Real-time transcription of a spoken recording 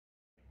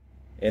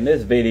In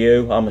this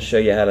video, I'm going to show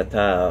you how to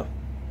tie a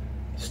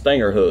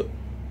stinger hook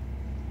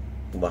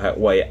the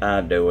way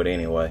I do it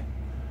anyway.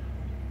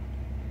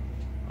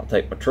 I'll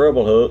take my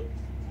treble hook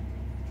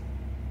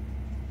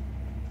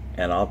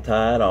and I'll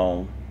tie it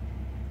on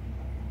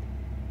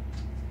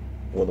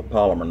with a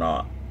polymer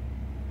knot.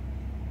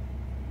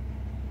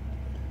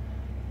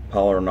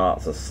 Polymer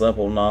knot's a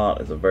simple knot,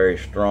 it's a very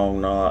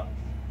strong knot,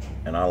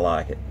 and I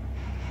like it.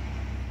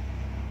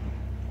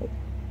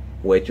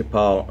 Wet your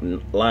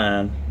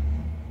line,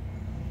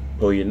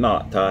 pull your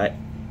knot tight,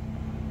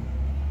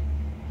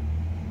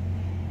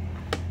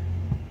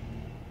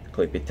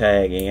 clip your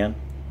tag in,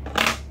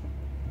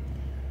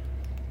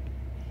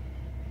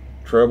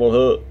 treble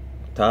hook,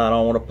 tie it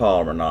on with a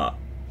polymer knot,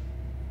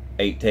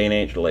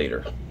 18-inch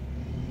leader.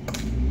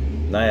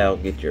 Now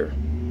get your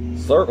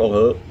circle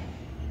hook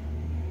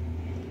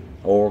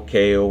or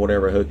K,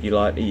 whatever hook you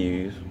like to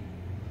use.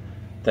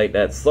 Take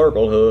that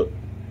circle hook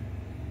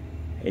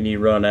and you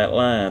run that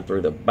line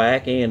through the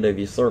back end of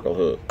your circle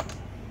hook,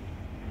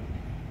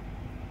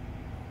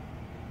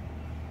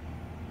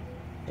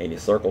 and your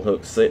circle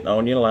hook sitting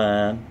on your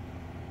line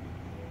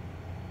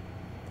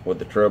with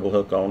the treble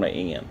hook on the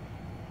end.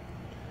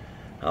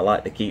 I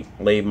like to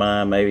leave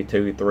mine maybe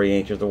 2 to 3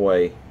 inches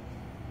away.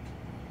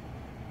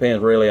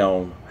 Depends really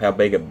on how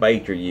big a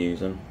bait you're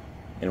using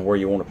and where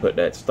you want to put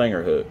that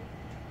stinger hook.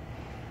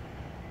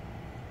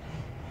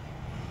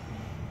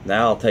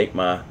 Now I'll take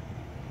my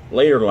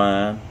leader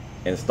line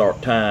and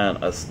start tying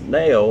a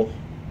snail,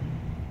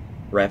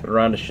 wrap it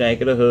around the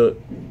shank of the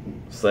hook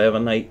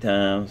 7-8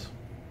 times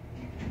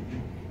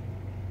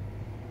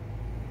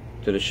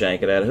to the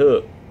shank of that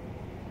hook.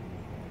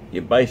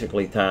 You're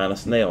basically tying a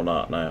snail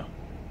knot now.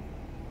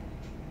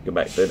 Go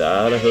back through the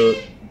eye of the hook,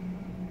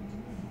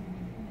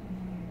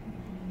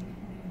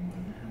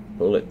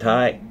 pull it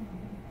tight.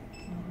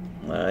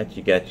 Alright,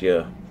 you got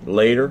your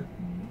leader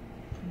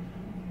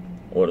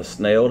with a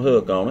snailed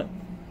hook on it,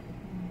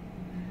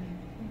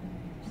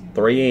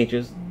 3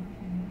 inches.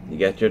 You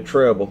got your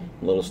treble,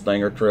 little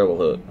stinger treble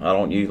hook. I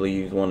don't usually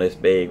use one this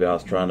big, but I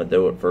was trying to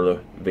do it for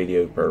the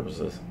video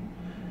purposes.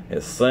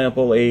 It's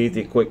simple,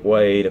 easy, quick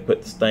way to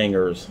put the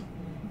stingers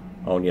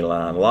on your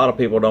line. A lot of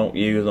people don't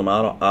use them.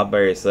 I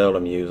very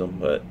seldom use them,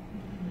 but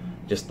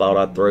just thought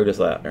I'd throw this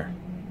out there.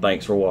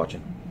 Thanks for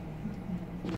watching.